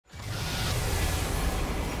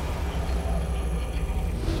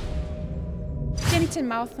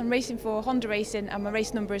Tinmouth, I'm racing for Honda Racing and my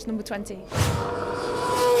race number is number 20.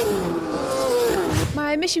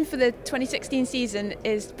 My mission for the 2016 season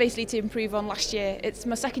is basically to improve on last year. It's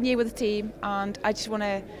my second year with the team and I just want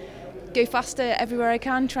to go faster everywhere I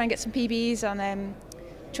can, try and get some PBs and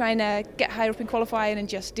try and get higher up in qualifying and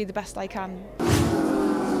just do the best I can.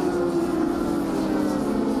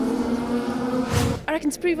 I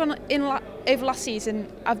reckon to improve on over last season,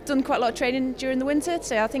 I've done quite a lot of training during the winter,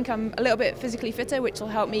 so I think I'm a little bit physically fitter, which will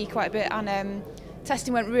help me quite a bit. And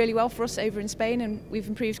testing went really well for us over in Spain, and we've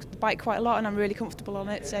improved the bike quite a lot, and I'm really comfortable on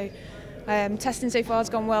it. So testing so far has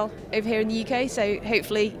gone well over here in the UK. So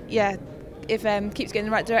hopefully, yeah, if keeps going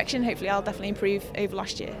in the right direction, hopefully I'll definitely improve over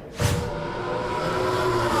last year.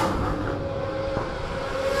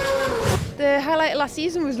 The highlight of last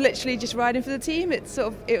season was literally just riding for the team. It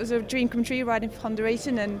was a dream come true riding for Honda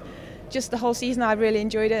Racing, and just the whole season I really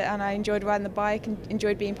enjoyed it, and I enjoyed riding the bike and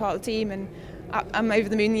enjoyed being part of the team, and I'm over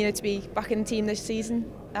the moon, you know, to be back in the team this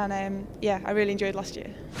season, and yeah, I really enjoyed last year.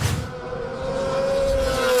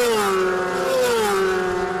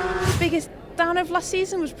 The biggest down of last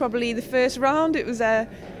season was probably the first round. It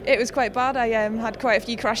was quite bad. I had quite a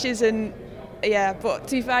few crashes and. Yeah, but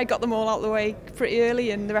to be fair, I got them all out of the way pretty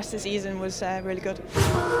early, and the rest of the season was really good.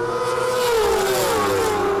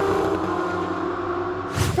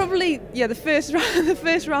 Probably, yeah, the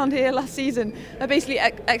first round here last season, I basically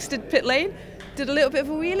exited pit lane, did a little bit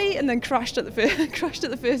of a wheelie, and then crashed at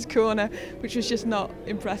the first corner, which was just not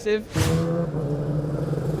impressive.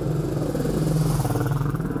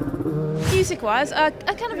 Music-wise, I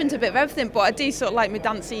kind of into a bit of everything, but I do sort of like my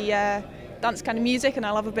dance kind of music, and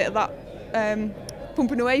I love a bit of that.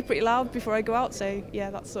 Pumping away pretty loud before I go out, so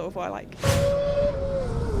yeah, that's sort of what I like.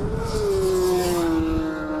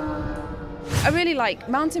 I really like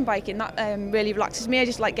mountain biking, that really relaxes me. I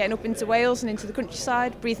just like getting up into Wales and into the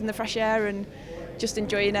countryside, breathing the fresh air and just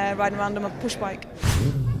enjoying riding around on my push bike.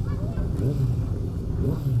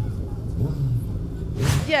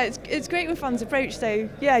 Yeah, it's great when fans approach, so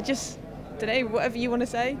yeah, just, don't know, whatever you want to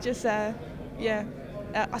say, just yeah.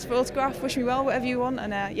 Ask for autograph, wish me well, whatever you want,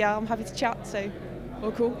 and yeah, I'm happy to chat, so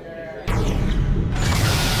all cool.